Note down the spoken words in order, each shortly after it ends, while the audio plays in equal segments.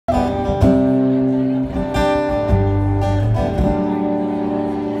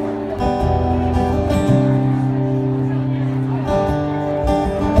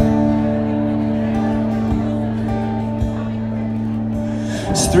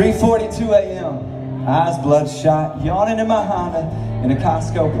3:42 a.m. Eyes bloodshot, yawning in my Honda in a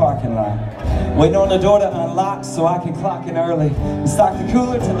Costco parking lot. Waiting on the door to unlock so I can clock in early and stock the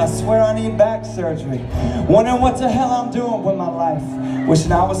cooler till I swear I need back surgery. Wondering what the hell I'm doing with my life.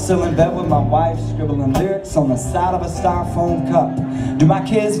 Wishing I was still in bed with my wife, scribbling lyrics on the side of a styrofoam cup. Do my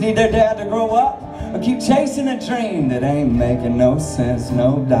kids need their dad to grow up? Or keep chasing a dream that ain't making no sense,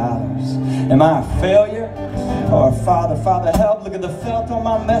 no dollars? Am I a failure? Or a father? Father, help, look at the felt on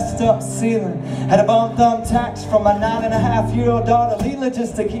my messed up ceiling. Had a bone thumbtacks from my 9.5-year-old daughter Lela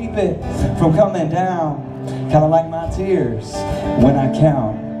just to keep it from coming down. Kinda like my tears when I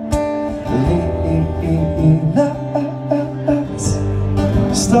count.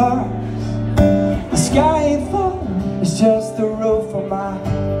 Stars, the sky ain't falling, it's just the roof of my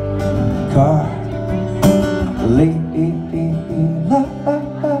car.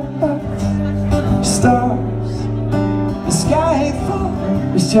 Stars, the sky ain't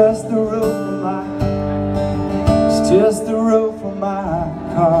falling, it's just the roof of my, it's just the roof of my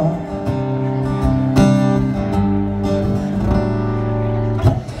car.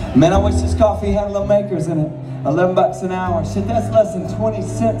 Man, I wish this coffee had a little makers in it. 11 bucks an hour, shit, that's less than 20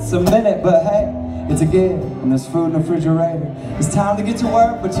 cents a minute, but hey, it's a gig, and there's food in the refrigerator. It's time to get to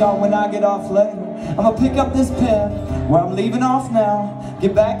work, but y'all, when I get off later, I'm gonna pick up this pen, where I'm leaving off now,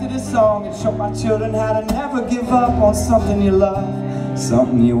 get back to this song, and show my children how to never give up on something you love,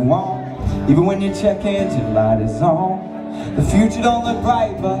 something you want, even when your check engine light is on. The future don't look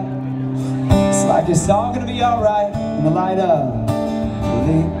bright, but it's like it's all gonna be alright in the light of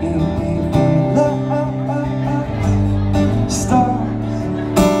stars.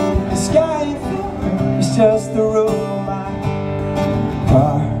 The sky ain't falling, it's just the roof of my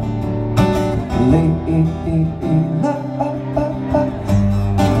car.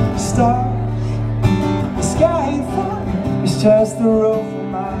 Stars, the sky ain't falling, it's just the roof of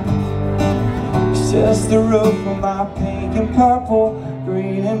my, it's just the roof of my pink and purple,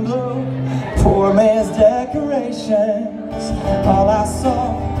 green and blue, poor man's decorations. All I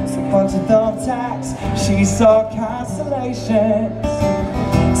saw was a bunch of thumbtacks, she saw constellations.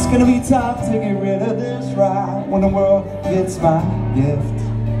 It's gonna be tough to get rid of this ride when the world gets my gift,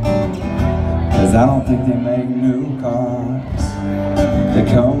 'cause I don't think they make new cars that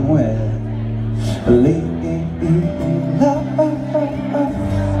come with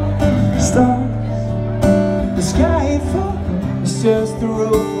stars. The sky ain't falling, it's just the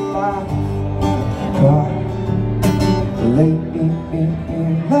roof of my car.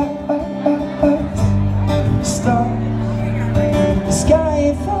 Stars, the sky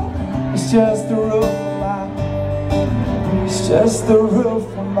ain't falling, it's just the roof of my, it's just the roof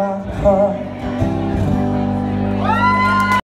of my car.